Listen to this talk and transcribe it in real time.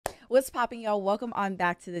What's popping, y'all? Welcome on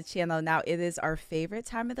back to the channel. Now, it is our favorite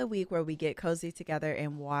time of the week where we get cozy together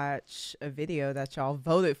and watch a video that y'all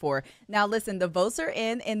voted for. Now, listen, the votes are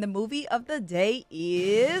in, and the movie of the day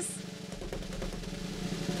is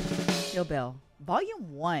Kill Bill,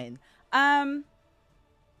 Volume 1.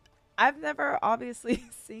 I've never obviously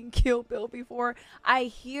seen Kill Bill before. I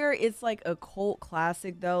hear it's like a cult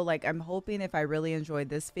classic though. Like, I'm hoping if I really enjoyed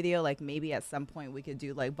this video, like maybe at some point we could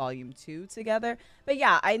do like volume 2 together. But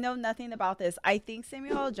yeah, I know nothing about this. I think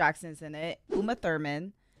Samuel L. Jackson's in it, Uma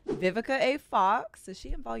Thurman, Vivica A. Fox. Is she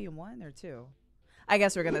in volume 1 or 2? I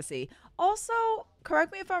guess we're gonna see. Also,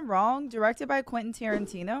 correct me if I'm wrong, directed by Quentin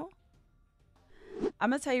Tarantino. I'm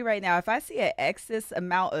gonna tell you right now, if I see an excess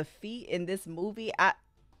amount of feet in this movie,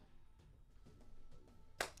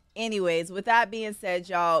 anyways, with that being said,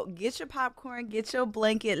 y'all, get your popcorn, get your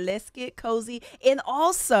blanket, let's get cozy. And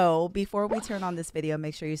also, before we turn on this video,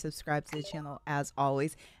 make sure you subscribe to the channel as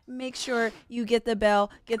always. Make sure you get the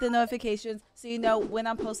bell, get the notifications so you know when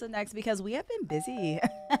I'm posting next, because we have been busy.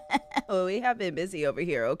 We have been busy over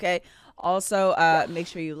here, okay? Also, make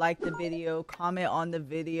sure you like the video, comment on the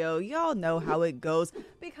video. Y'all know how it goes.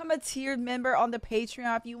 Become a tiered member on the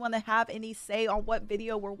Patreon if you want to have any say on what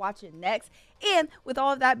video we're watching next. And with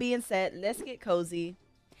all of that being said, let's get cozy.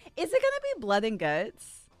 Is it going to be blood and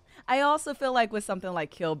guts? I also feel like with something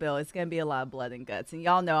like Kill Bill, it's going to be a lot of blood and guts. And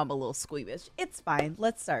y'all know I'm a little squeamish. It's fine.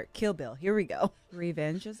 Let's start. Kill Bill. Here we go.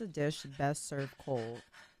 Revenge is a dish best served cold.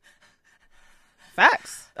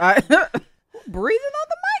 Facts. Breathing on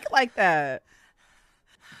the mic like that.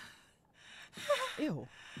 Ew.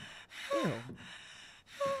 Ew.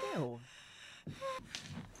 Ew.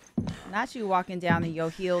 Not you walking down in your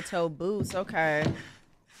heel-toe boots. Okay.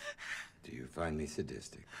 Do you find me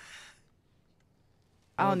sadistic?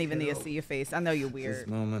 I don't even need to see your face. I know you're weird. This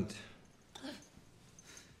moment.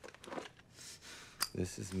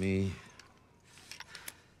 This is me.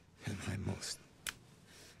 And my most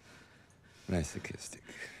masochistic.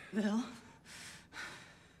 Bill,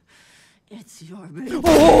 it's your baby.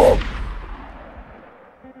 Oh!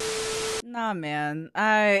 Nah, man.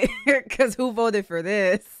 Because who voted for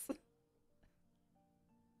this?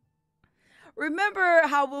 Remember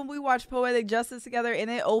how when we watched Poetic Justice together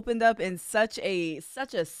and it opened up in such a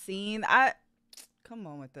scene? Come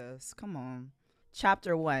on with this. Come on.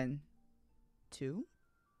 Chapter 1. 2?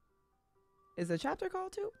 Is the chapter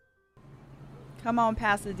called 2? Come on,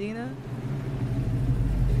 Pasadena.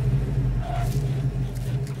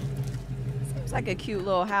 Seems like a cute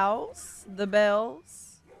little house. The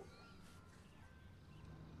bells.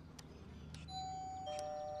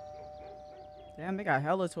 Damn, they got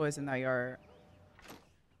hella toys in that yard.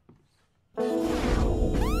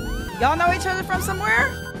 Y'all know each other from somewhere?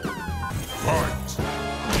 Fight.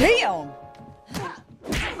 Damn!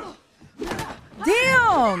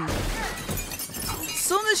 Damn!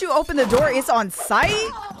 Soon as you open the door, it's on site?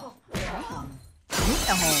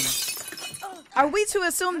 Damn. Are we to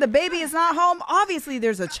assume the baby is not home? Obviously,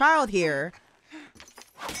 there's a child here.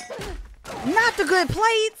 Not the good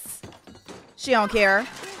plates. She don't care.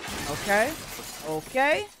 Okay.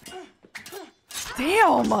 Okay.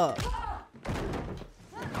 Damn.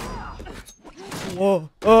 Whoa.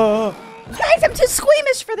 Guys, I'm too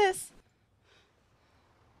squeamish for this.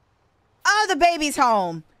 Oh, the baby's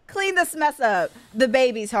home. Clean this mess up. The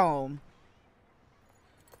baby's home.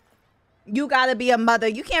 You gotta be a mother.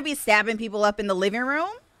 You can't be stabbing people up in the living room.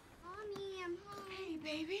 Mommy, I'm home. Hey,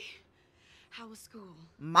 baby. How was school?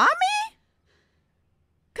 Mommy?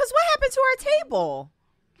 Because what happened to our table?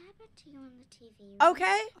 I bet you on the TV.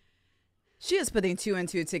 Okay. She is putting 2 and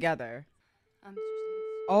 2 together. Mr. Steve.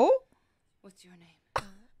 Oh? What's your name?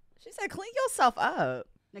 She said, clean yourself up.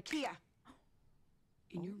 Nakia.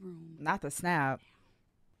 In your room. Not the snap.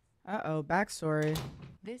 Uh-oh, backstory.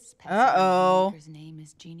 This Uh-oh. Pennsylvania's name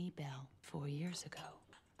is Jeannie Bell. 4 years ago,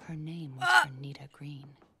 her name was Renita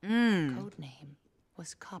Green. Code name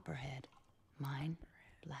was Copperhead. Mine,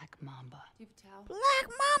 Black Mamba. Do you have a towel? Black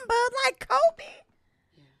Mamba like Kobe.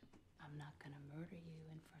 Yeah, I'm not gonna murder you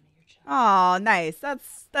in front of your child. Oh, nice.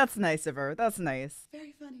 That's nice of her. That's nice.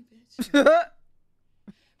 Very funny, bitch.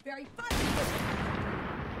 Very funny.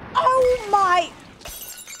 Oh my!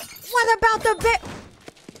 What about the bit?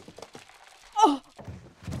 Oh!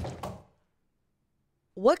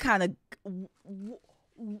 What kind of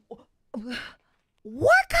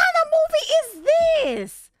movie is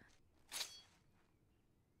this?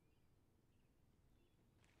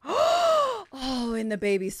 Oh, and the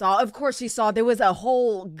baby saw. Of course she saw. There was a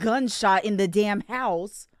whole gunshot in the damn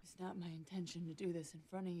house. It's not my intention to do this in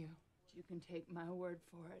front of you. You can take my word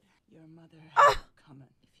for it. Your mother coming.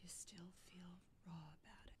 If you still feel raw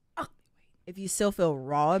about it. If you still feel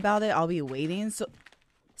raw about it, I'll be waiting.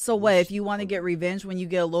 So what? If you want to get revenge when you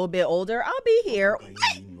get a little bit older, I'll be here.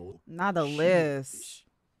 Not a list.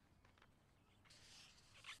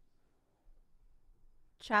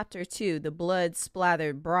 Chapter 2, The Blood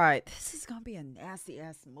Splattered Bride. This is gonna be a nasty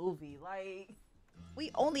ass movie. Like,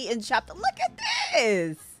 we only in chapter. Look at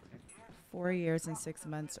this. 4 years and 6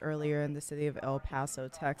 months earlier in the city of El Paso,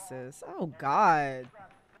 Texas. Oh God,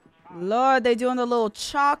 Lord, they doing a little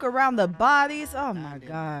chalk around the bodies. Oh my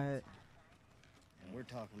God. And we're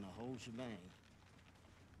talking the whole shebang.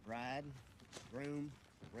 Bride, groom,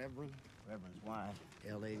 reverend's wife.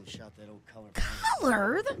 Hell, they even shot that old colored.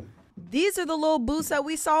 Colored? These are the little boots that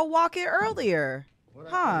we saw walking earlier.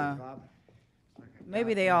 Huh.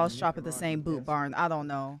 Maybe they all shop at the same boot barn. I don't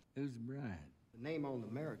know. Who's the bride? The name on the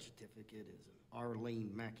marriage certificate is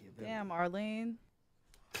Arlene Machiavelli. Damn, Arlene.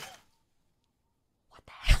 What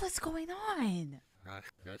the hell is going on? That's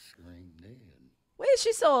dead. Wait, is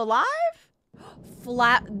she still alive?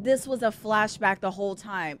 This was a flashback the whole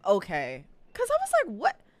time. Okay. Because I was like,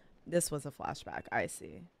 what? This was a flashback. I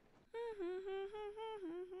see.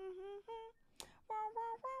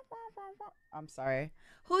 I'm sorry.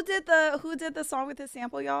 Who did the song with this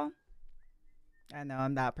sample, y'all? I know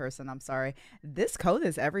I'm that person. I'm sorry. This coat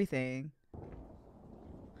is everything.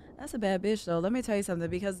 That's a bad bitch, though. Let me tell you something.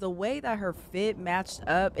 Because the way that her fit matched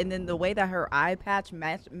up, and then the way that her eye patch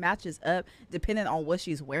matches up, depending on what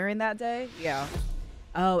she's wearing that day. Yeah.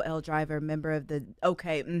 Oh, L Driver, member of the.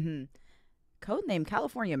 Okay. Codename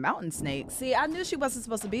California Mountain Snake. See, I knew she wasn't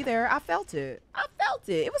supposed to be there. I felt it.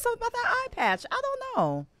 It was something about that eye patch. I don't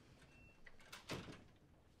know.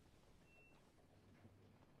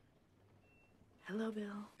 Hello,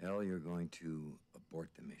 Bill. Elle, you're going to abort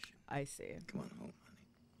the mission. I see. Come on home, honey.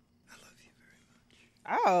 I love you very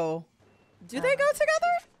much. Oh. Do they go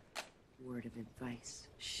together? Word of advice,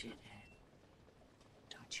 shithead.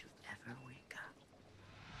 Don't you ever wake up.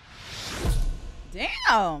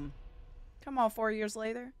 Damn. Come on, 4 years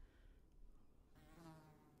later.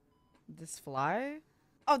 This fly?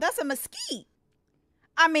 Oh, that's a mesquite.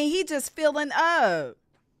 I mean, he just filling up.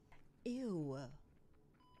 Ew.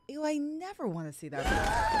 Ew, I never want to see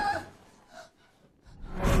that.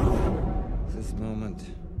 This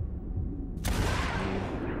moment.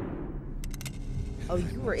 Oh,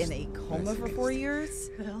 you were in a coma for 4 years?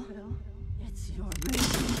 Bill, it's your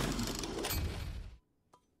mission.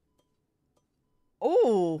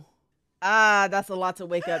 Oh. Ah, that's a lot to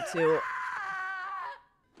wake up to.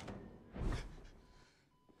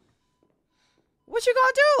 What you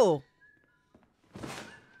gonna do?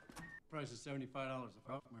 Price is $75 a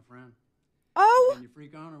pop, my friend. Oh. Can you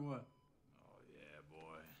freak on or what? Oh, yeah,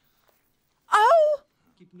 boy. Oh.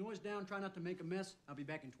 Keep the noise down. Try not to make a mess. I'll be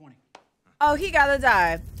back in 20. Oh, he gotta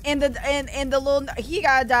die. And the little, he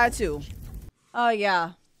gotta die too. Oh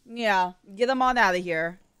yeah. Yeah. Get him on out of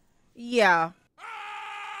here. Yeah.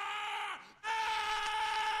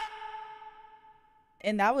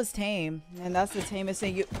 And that was tame. And that's the tamest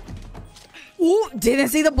thing you... Ooh, didn't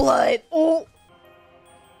see the blood. Ooh.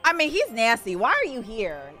 I mean, he's nasty. Why are you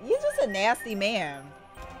here? You're just a nasty man.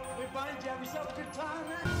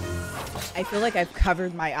 I feel like I've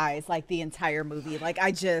covered my eyes like the entire movie. Like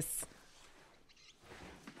I just...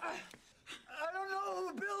 I don't know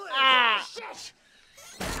who Bill is. Ah. Shit.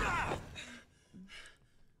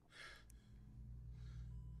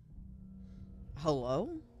 Hello?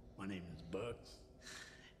 My name is Buck,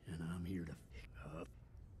 and I'm here to pick up.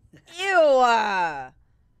 Ew.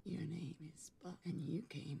 Your name is Buck, and you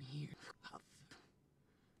came here. Puff.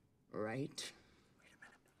 Right?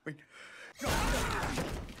 Wait a minute.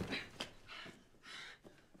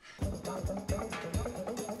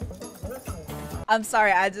 I'm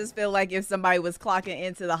sorry. I just feel like if somebody was clocking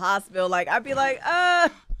into the hospital, like I'd be like,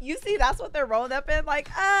 you see, that's what they're rolling up in. Like,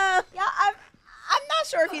 yeah, I'm not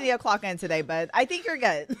sure if you need to clock in today, but I think you're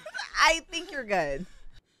good. I think you're good.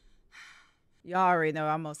 Y'all already know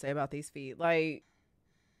what I'm gonna say about these feet. Like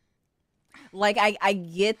I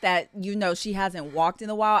get that, you know, she hasn't walked in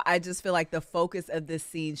a while. I just feel like the focus of this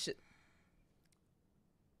scene should.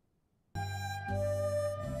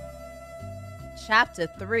 Chapter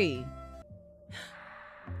 3.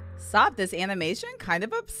 Stop, this animation kind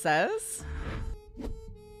of obsessed.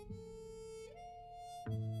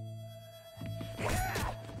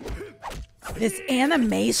 This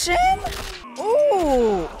animation?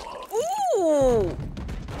 Ooh. Ooh.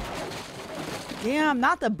 Damn,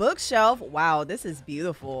 not the bookshelf. Wow, this is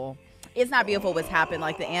beautiful. It's not beautiful what's happened.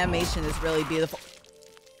 Like, the animation is really beautiful.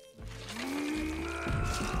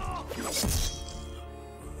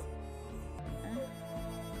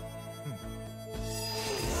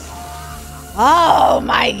 Oh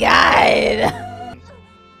my god!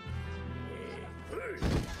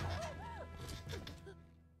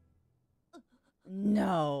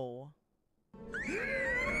 No.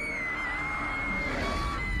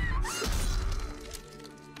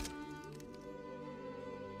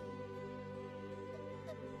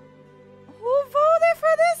 Who voted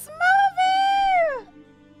for this movie?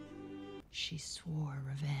 She swore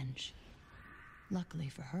revenge. Luckily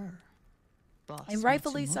for her, boss And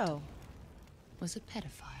rightfully Matsumoto so. was a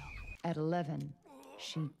pedophile. At 11,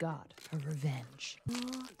 she got her revenge. よ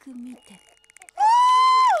ーく見て。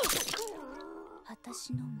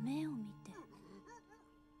私の目を見て。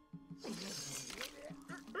私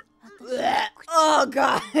の口 Oh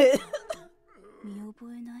god. 見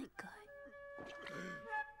覚えないかい。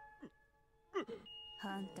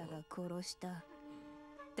あんたが殺した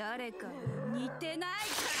誰かに似てないかい。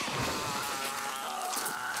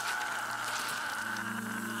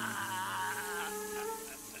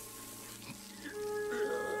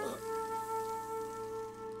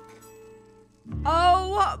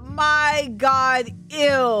 Oh my god,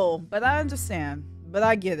 ew. But I understand. But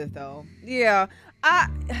I get it though. Yeah.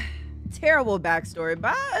 Terrible backstory,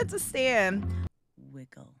 but I understand.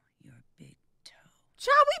 Wiggle your big toe.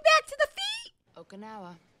 Child, we back to the feet?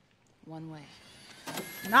 Okinawa, one way.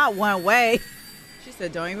 Not one way. She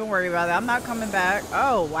said, don't even worry about it. I'm not coming back.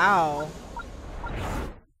 Oh, wow.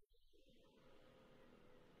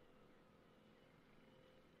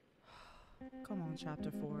 Come on,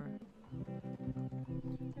 chapter 4.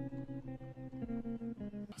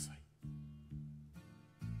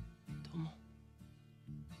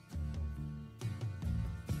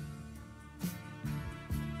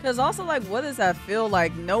 Because also, like, what does that feel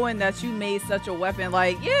like knowing that you made such a weapon?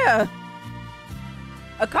 Like, yeah.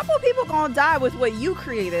 A couple of people gonna die with what you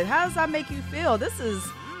created. How does that make you feel? This is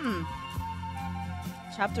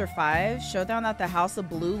Chapter 5, Showdown at the House of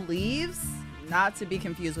Blue Leaves. Not to be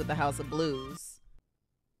confused with the House of Blues.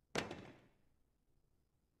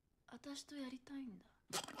 私とやりたいんだ。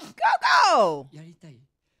 Go! やりたい。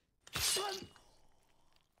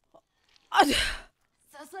刺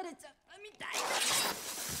されちゃったみたい。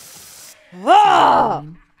 Ah!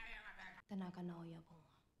 田中直也本は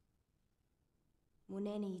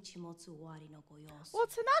胸に一物終わりのご様子。 Well,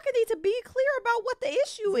 Tanaka needs to be clear about what the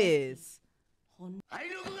issue is. アイ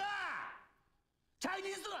ヌがチャイニ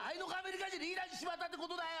ーズのアイヌがアメリカ人にイランにしまったってこ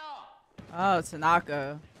とだよ。 Oh,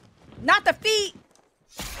 Tanaka. Not the feet!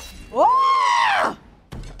 Oh!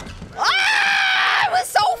 Ah! It was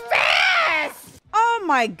so fast! Oh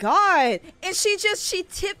my god. And she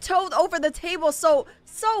tiptoed over the table so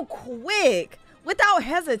quick. Without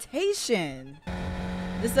hesitation.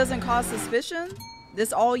 This doesn't cause suspicion?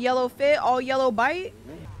 This all yellow fit, all yellow bite?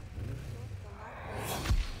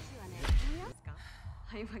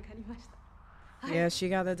 Yeah, she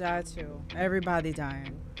gotta die too. Everybody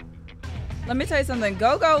dying. Let me tell you something.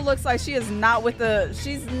 Go-Go looks like she's not with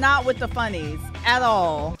the funnies at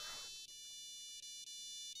all.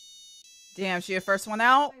 Damn, she the first one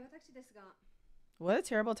out? What a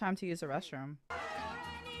terrible time to use the restroom.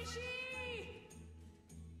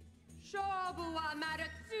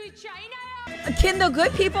 Can the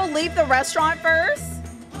good people leave the restaurant first?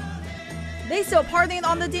 They still partying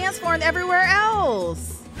on the dance floor and everywhere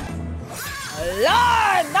else.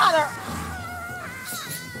 Lord, not her.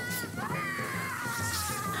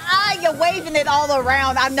 Ah, you're waving it all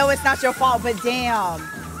around. I know it's not your fault, but damn.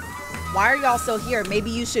 Why are y'all still here? Maybe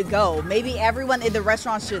you should go. Maybe everyone in the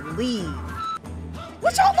restaurant should leave.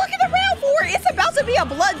 What y'all looking around for? It's about to be a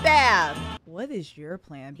bloodbath. What is your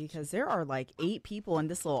plan? Because there are like 8 people in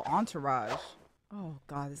this little entourage. Oh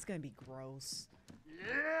God, it's gonna be gross.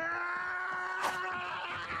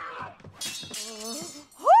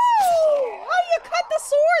 Oh, you cut the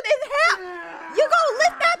sword in half. You gonna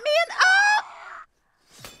lift that man up?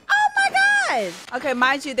 Oh my God. Okay,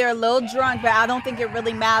 mind you, they're a little drunk, but I don't think it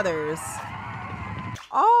really matters.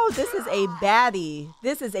 Oh, this is a baddie.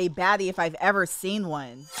 This is a baddie if I've ever seen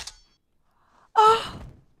one. Oh.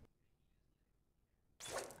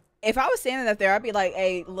 If I was standing up there, I'd be like,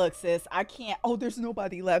 hey, look, sis, I can't. Oh, there's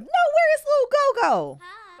nobody left. No, where is little Go-Go?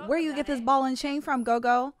 Where you get this ball and chain from,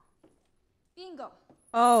 Go-Go? Bingo.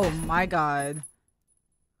 Oh, my God.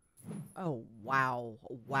 Oh, wow.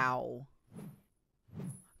 Wow.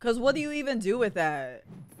 Because what do you even do with that?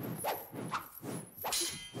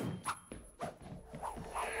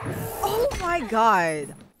 Oh, my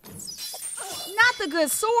God. Not the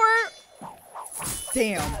good sword.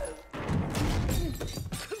 Damn.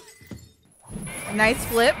 Nice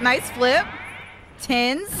flip, nice flip.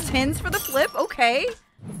 Tens for the flip, okay.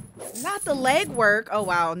 Not the leg work. Oh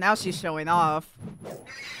wow, now she's showing off.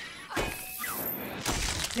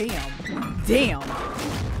 Damn. Damn.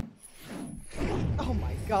 Oh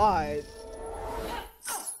my God.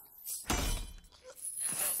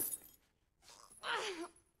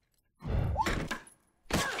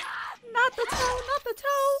 Not the toe, not the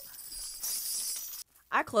toe.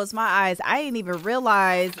 I closed my eyes. I didn't even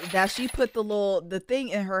realize that she put the thing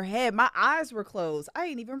in her head. My eyes were closed. I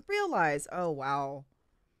didn't even realize. Oh, wow.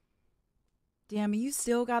 Damn, you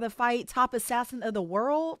still gotta fight top assassin of the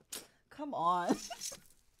world? Come on.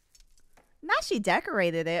 Now she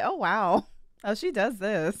decorated it. Oh, wow. Oh, she does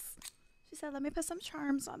this. She said, let me put some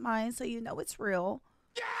charms on mine so you know it's real.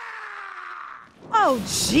 Oh,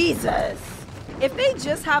 Jesus. If they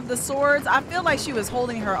just have the swords, I feel like she was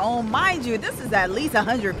holding her own. Mind you, this is at least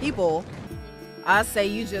 100 people. I say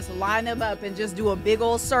you just line them up and just do a big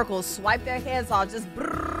old circle. Swipe their heads off. Just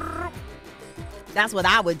brrr. That's what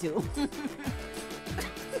I would do.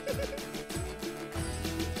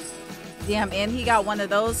 Damn, and he got one of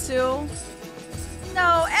those too?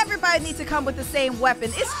 No, everybody needs to come with the same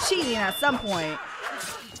weapon. It's cheating at some point.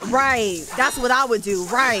 Right. That's what I would do.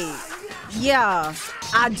 Right. Yeah.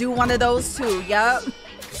 I do one of those too. Yup.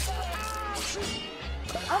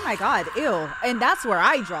 Oh my God. Ew. And that's where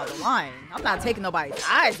I draw the line. I'm not taking nobody's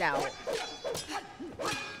eyes out.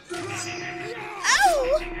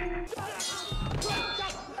 Ow!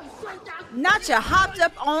 Not you hopped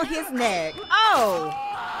up on his neck. Oh.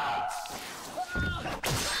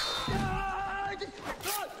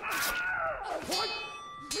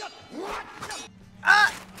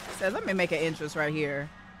 Said, let me make an entrance right here.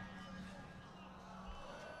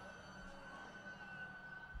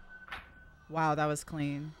 Wow, that was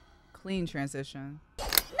clean. Clean transition. Now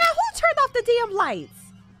who turned off the damn lights?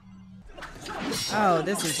 Oh,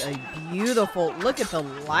 this is a beautiful, look at the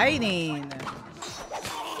lighting.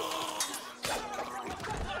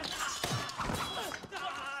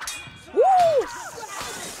 Woo!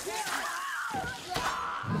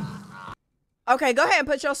 Okay, go ahead and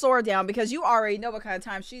put your sword down because you already know what kind of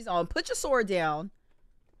time she's on. Put your sword down.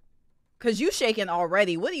 Because you shaking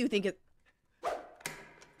already. What do you think it...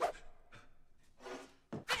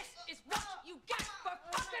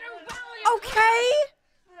 Okay.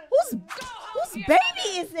 Whose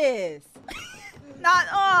baby is this? Not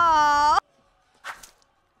aw.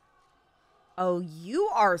 Oh, you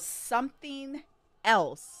are something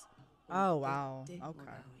else. Oh wow. Okay.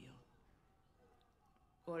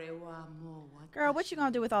 Girl, what you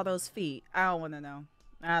gonna do with all those feet? I don't wanna know.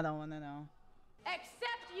 I don't wanna know.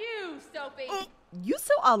 Except you, Sophie. You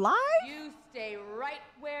still alive? You stay right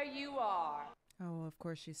where you are. Oh, of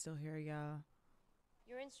course she's still here, y'all.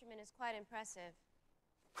 Your instrument is quite impressive.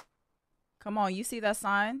 Come on, you see that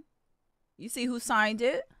sign? You see who signed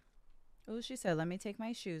it? Oh, she said, let me take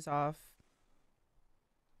my shoes off.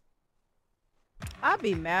 I'd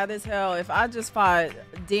be mad as hell if I just fought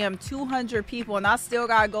damn 200 people and I still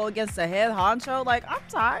gotta go against the head honcho. Like, I'm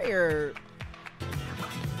tired.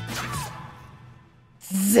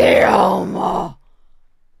 Damn!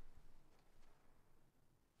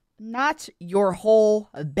 Not your whole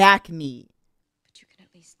back meat. But you can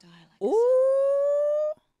at least die like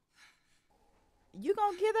Ooh. You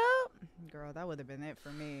gonna get up? Girl, that would have been it for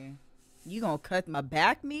me. You gonna cut my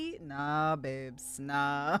back meat? Nah, babes.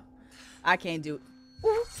 Nah. I can't do it.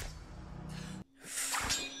 Ooh.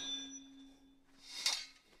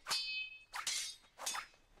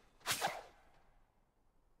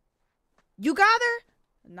 You got her?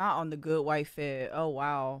 Not on the good white fit. Oh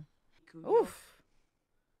wow. Oof.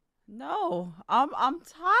 No, I'm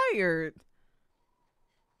tired.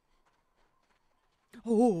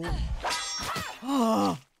 Oh.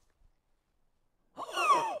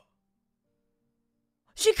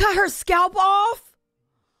 She cut her scalp off?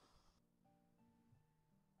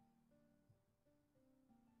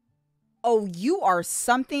 Oh, you are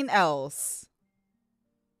something else.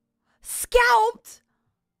 Scalped?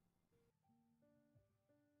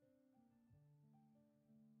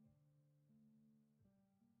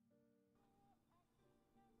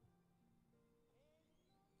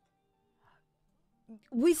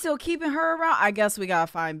 We still keeping her around? I guess we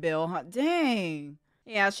gotta find Bill, huh? Dang.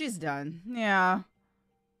 Yeah, she's done. Yeah.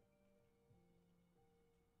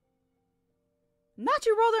 Not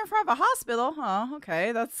you rolled her in front of a hospital, huh?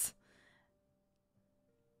 Okay, that's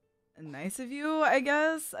nice of you, I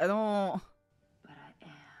guess. I don't... But I am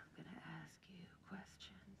gonna ask you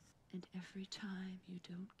questions. And every time you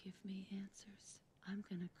don't give me answers, I'm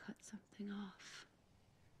gonna cut something off.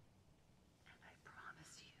 And I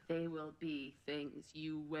promise you, they will be things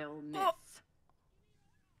you will miss. Oh.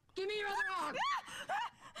 Give me your other arm.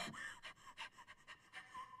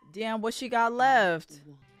 Damn, what she got left?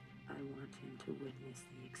 I want him to witness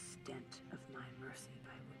the extent of my mercy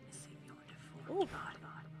by Oof.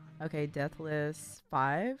 Okay, Deathless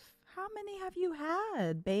 5. How many have you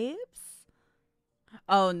had, babes?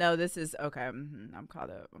 Oh no, this is okay. I'm caught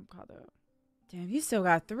up. Damn, you still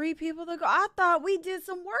got 3 people to go. I thought we did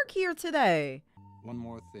some work here today. One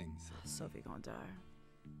more thing, Sophie gonna die.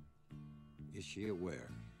 Is she aware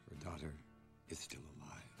her daughter is still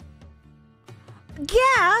alive?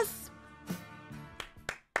 Gasp!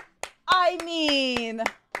 I mean,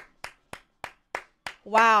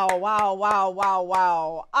 wow.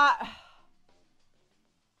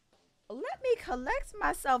 Let me collect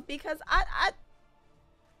myself because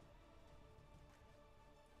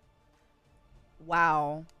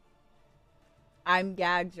wow. I'm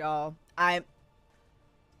gagged, y'all.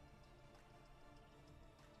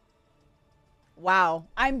 Wow,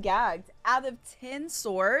 I'm gagged. Out of 10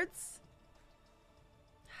 swords,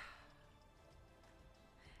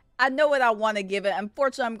 I know what I want to give it.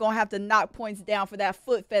 Unfortunately, I'm going to have to knock points down for that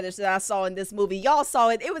foot fetish that I saw in this movie. Y'all saw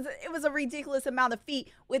it. It was a ridiculous amount of feet.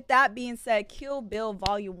 With that being said, Kill Bill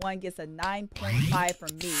Volume 1 gets a 9.5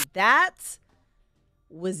 from me. That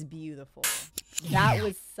was beautiful. That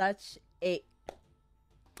was such a...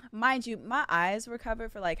 Mind you, my eyes were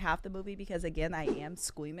covered for like half the movie because, again, I am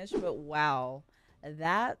squeamish. But wow,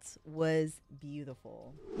 that was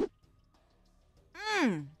beautiful.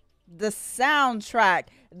 The soundtrack,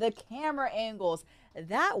 the camera angles,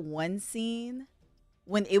 that one scene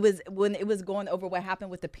when it was going over what happened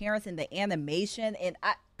with the parents and the animation, and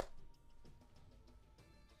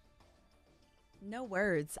no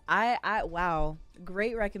words. Wow,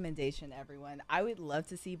 great recommendation, everyone. I would love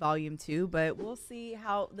to see volume 2, but we'll see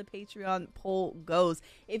how the Patreon poll goes.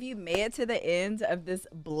 If you made it to the end of this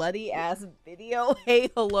bloody ass video, hey,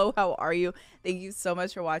 hello, how are you? Thank you so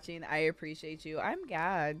much for watching. I appreciate you. I'm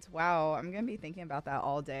gagged. Wow, I'm gonna be thinking about that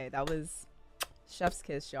all day. That was chef's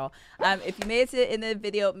kiss, y'all. If you made it to the end of the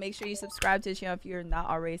video, make sure you subscribe to the channel. If you're not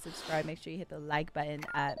already subscribed, make sure you hit the like button.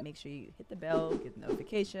 Make sure you hit the bell, get the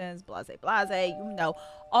notifications, blase, you know.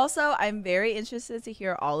 Also, I'm very interested to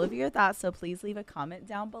hear all of your thoughts, so please leave a comment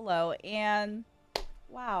down below. And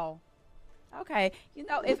wow, okay, you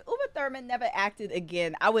know, if Uma Thurman never acted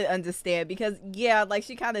again, I would understand, because yeah, like,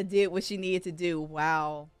 she kind of did what she needed to do.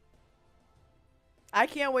 Wow, I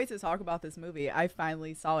can't wait to talk about this movie. I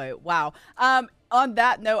finally saw it. Wow. On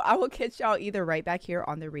that note, I will catch y'all either right back here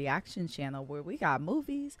on the reaction channel, where we got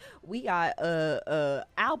movies, we got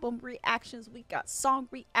album reactions, we got song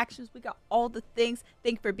reactions, we got all the things.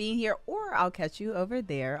 Thank you for being here, or I'll catch you over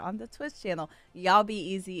there on the Twitch channel. Y'all be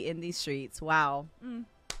easy in these streets. Wow.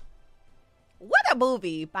 What a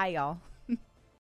movie. Bye, y'all.